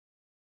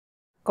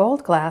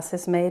Gold glass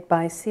is made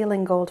by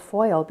sealing gold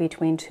foil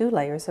between two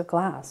layers of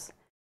glass.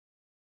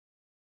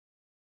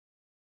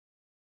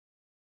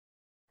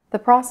 The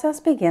process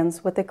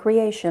begins with the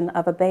creation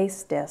of a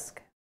base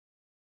disc.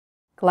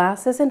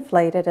 Glass is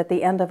inflated at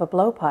the end of a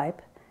blowpipe,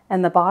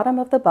 and the bottom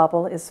of the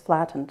bubble is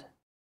flattened.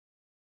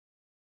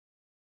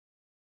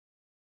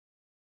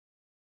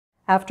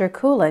 After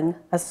cooling,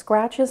 a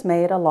scratch is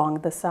made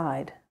along the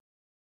side.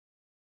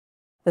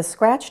 The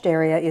scratched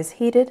area is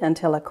heated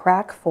until a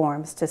crack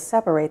forms to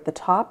separate the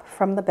top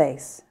from the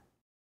base.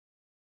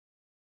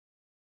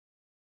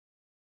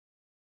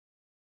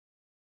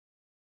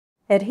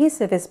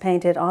 Adhesive is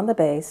painted on the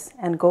base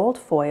and gold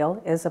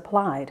foil is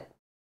applied.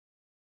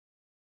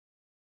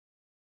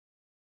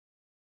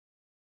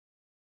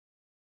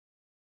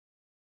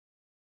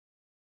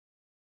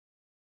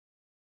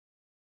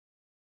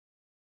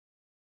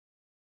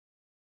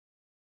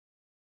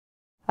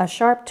 A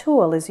sharp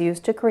tool is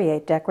used to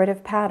create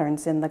decorative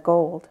patterns in the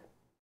gold.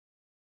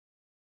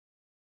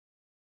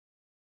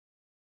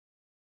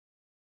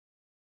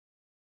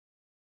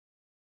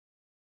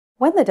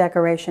 When the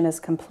decoration is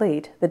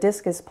complete, the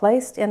disc is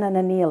placed in an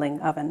annealing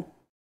oven.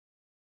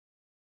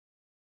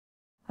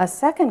 A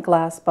second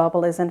glass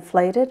bubble is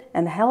inflated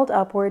and held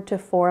upward to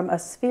form a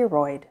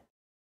spheroid.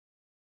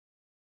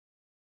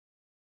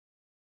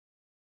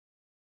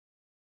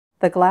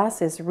 The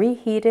glass is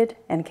reheated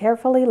and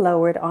carefully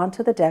lowered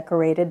onto the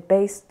decorated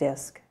base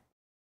disc.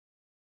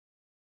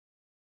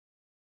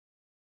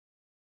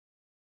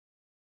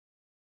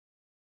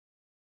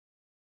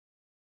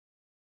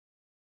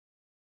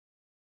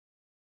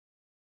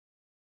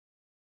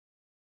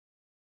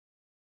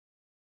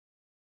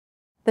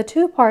 The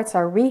two parts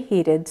are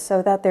reheated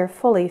so that they're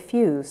fully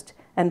fused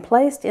and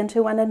placed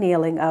into an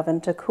annealing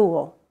oven to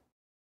cool.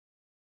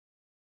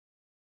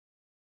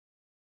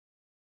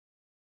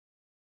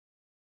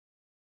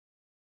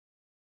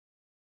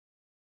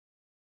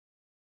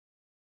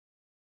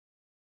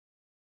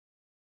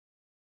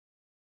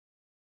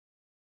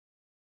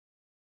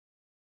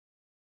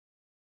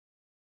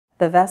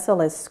 The vessel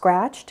is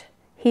scratched,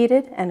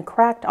 heated, and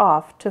cracked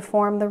off to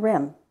form the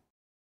rim.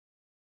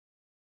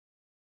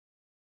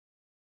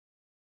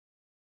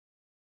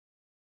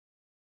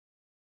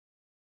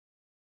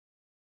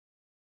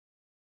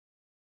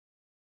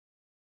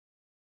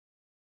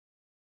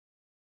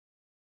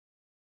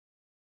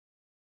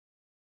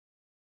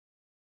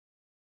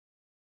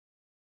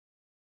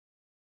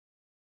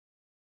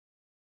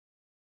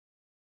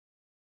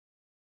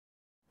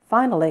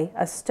 Finally,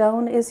 a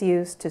stone is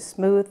used to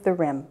smooth the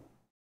rim.